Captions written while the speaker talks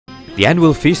The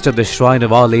annual feast of the Shrine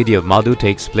of Our Lady of Madhu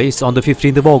takes place on the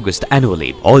 15th of August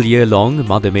annually. All year long,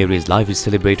 Mother Mary's life is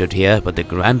celebrated here, but the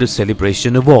grandest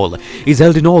celebration of all is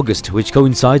held in August, which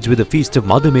coincides with the feast of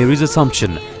Mother Mary's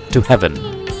Assumption to heaven.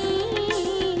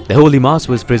 The Holy Mass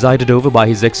was presided over by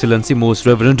His Excellency Most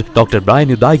Reverend Dr. Brian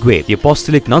Udaigwe, the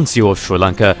Apostolic Nuncio of Sri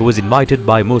Lanka, who was invited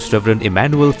by Most Reverend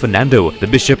Emmanuel Fernando, the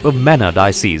Bishop of Mannar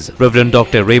Diocese, Reverend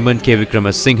Dr. Raymond K.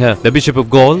 Vikramasinghe, the Bishop of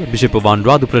Gaul, Bishop of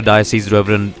Anuradhapura Diocese,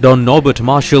 Reverend Don Norbert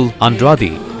Marshall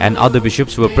Andrade, and other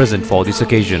bishops were present for this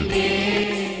occasion.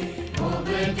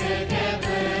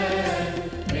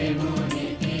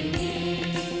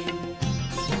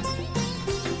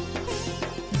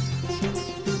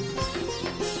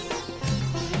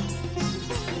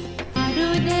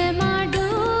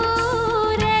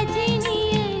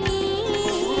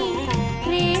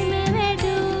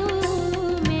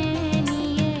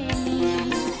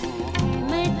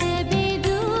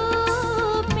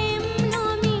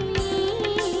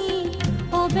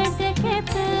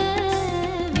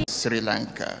 Sri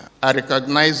Lanka. I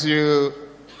recognize you,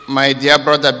 my dear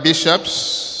brother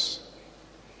bishops.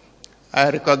 I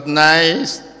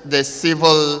recognize the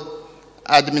civil,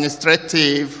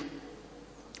 administrative,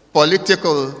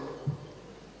 political,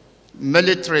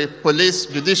 military, police,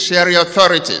 judiciary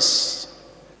authorities.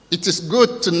 It is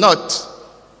good to note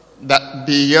that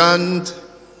beyond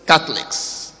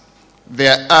Catholics,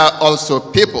 there are also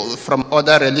people from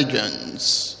other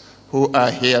religions who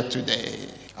are here today.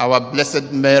 Our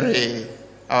Blessed Mary,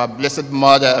 our Blessed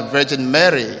Mother, Virgin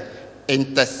Mary,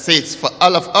 intercedes for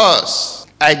all of us.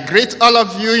 I greet all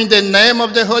of you in the name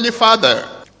of the Holy Father,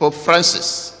 Pope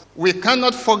Francis. We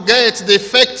cannot forget the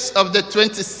effects of the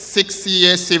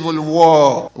 26-year civil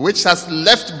war, which has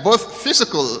left both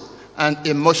physical and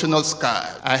emotional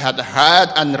scars. I had heard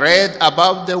and read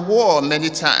about the war many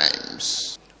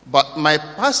times, but my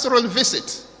pastoral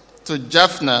visit to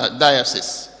Jaffna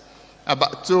Diocese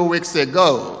about 2 weeks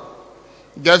ago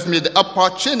gave me the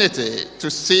opportunity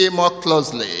to see more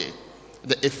closely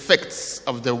the effects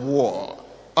of the war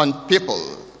on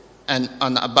people and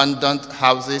on abandoned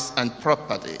houses and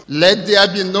property. Let there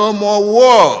be no more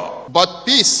war, but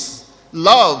peace,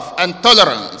 love, and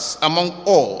tolerance among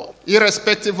all,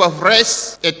 irrespective of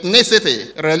race,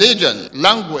 ethnicity, religion,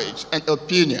 language, and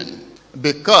opinion,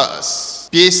 because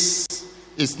peace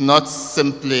is not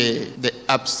simply the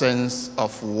absence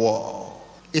of war.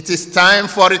 It is time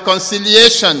for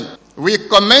reconciliation. We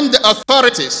commend the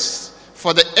authorities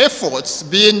for the efforts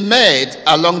being made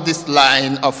along this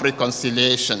line of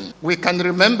reconciliation. We can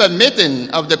remember meeting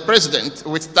of the president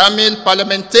with Tamil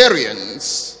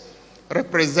parliamentarians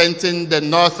representing the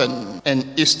northern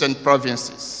and eastern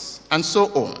provinces, and so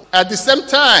on. At the same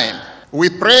time, we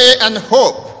pray and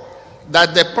hope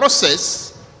that the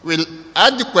process will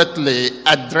adequately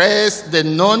address the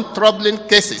known troubling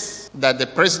cases that the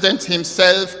president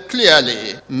himself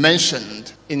clearly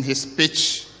mentioned in his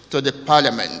speech to the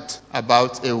parliament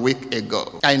about a week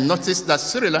ago. I noticed that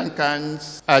Sri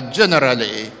Lankans are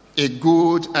generally a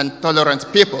good and tolerant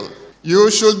people.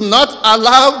 You should not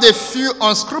allow the few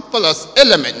unscrupulous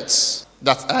elements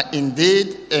that are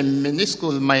indeed a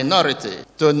minuscule minority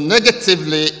to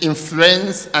negatively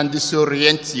influence and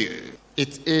disorient you.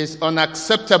 It is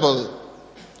unacceptable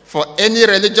for any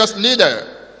religious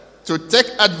leader to take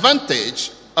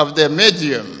advantage of the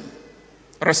medium,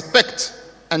 respect,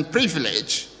 and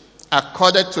privilege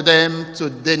accorded to them to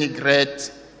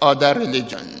denigrate other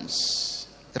religions.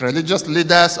 Religious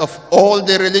leaders of all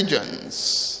the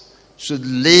religions should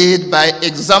lead by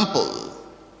example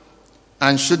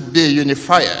and should be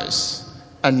unifiers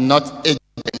and not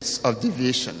agents of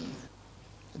division.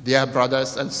 Dear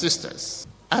brothers and sisters,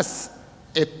 as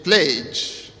a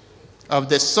pledge of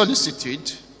the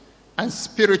solicitude and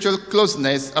spiritual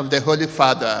closeness of the Holy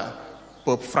Father,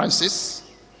 Pope Francis,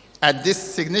 at this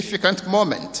significant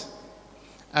moment,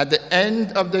 at the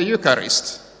end of the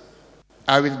Eucharist,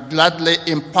 I will gladly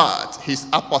impart his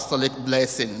apostolic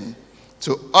blessing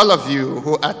to all of you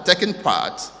who are taking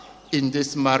part in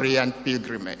this Marian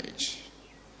pilgrimage.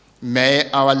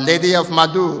 May Our Lady of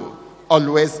Madhu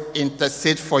always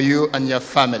intercede for you and your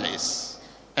families.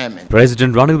 Amen.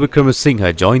 President Ranil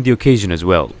Vikramasinghe joined the occasion as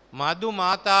well. Madhu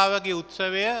මාතාවගේ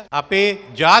උත්සවය අපේ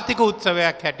ජාතික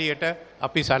උත්සවයක් හැටියට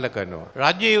අපි සලකනවා.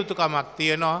 රාජ්‍ය යුතුයකමක්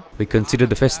තියෙනවා. We consider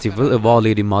the festival of Our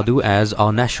Lady Madhu as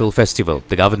our national festival.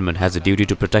 The government has a duty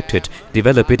to protect it,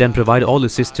 develop it and provide all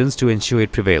assistance to ensure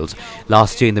it prevails.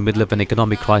 Last year, in the middle of an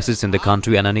economic crisis in the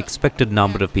country, an unexpected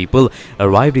number of people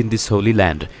arrived in this holy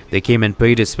land. They came and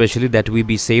prayed especially that we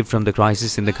be saved from the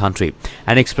crisis in the country.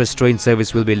 An express train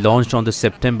service will be launched on the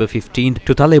September 15th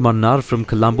to Mannar from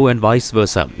Colombo and vice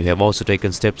versa. We have also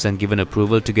taken steps and given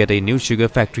approval to get a new sugar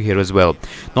factory here as well.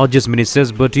 Not just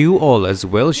ministers but you all as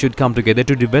well should come together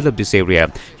to develop this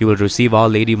area. You will receive Our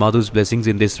Lady Madhu's blessings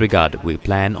in this regard. We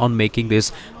plan on making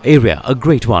this area a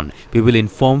great one. We will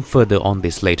inform further on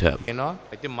this later.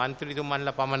 ඉතින්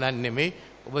මන්ත්‍රීතුමන්ලා පමණක් නෙමෙයි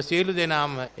ඔබ සියලු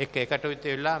දෙනාම එකට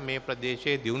වෙලා මේ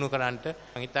ප්‍රදේශයේ දියුණු කරන්නට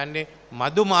මම හිතන්නේ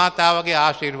මధు මාතාවගේ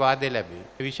ආශිර්වාදය ලැබේ.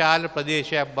 විශාල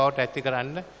ප්‍රදේශයක් බවට ඇති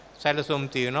කරන්න සැලසුම්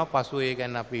තියෙනවා. පසුව ඒ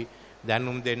ගැන අපි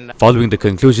දැනුම් දෙන්න. Following the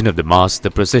conclusion of the mass,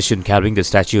 the procession carrying the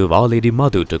statue of Our Lady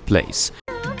Madhu took place.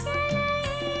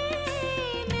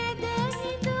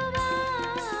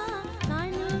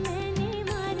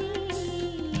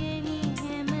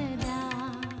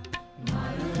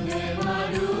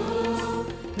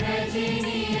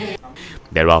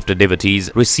 Thereafter, devotees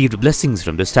received blessings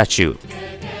from the statue.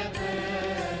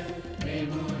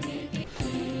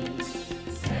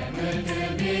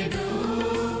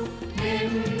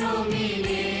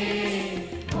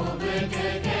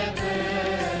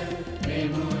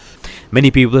 Many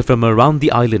people from around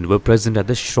the island were present at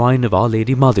the shrine of Our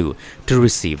Lady Madhu to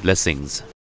receive blessings.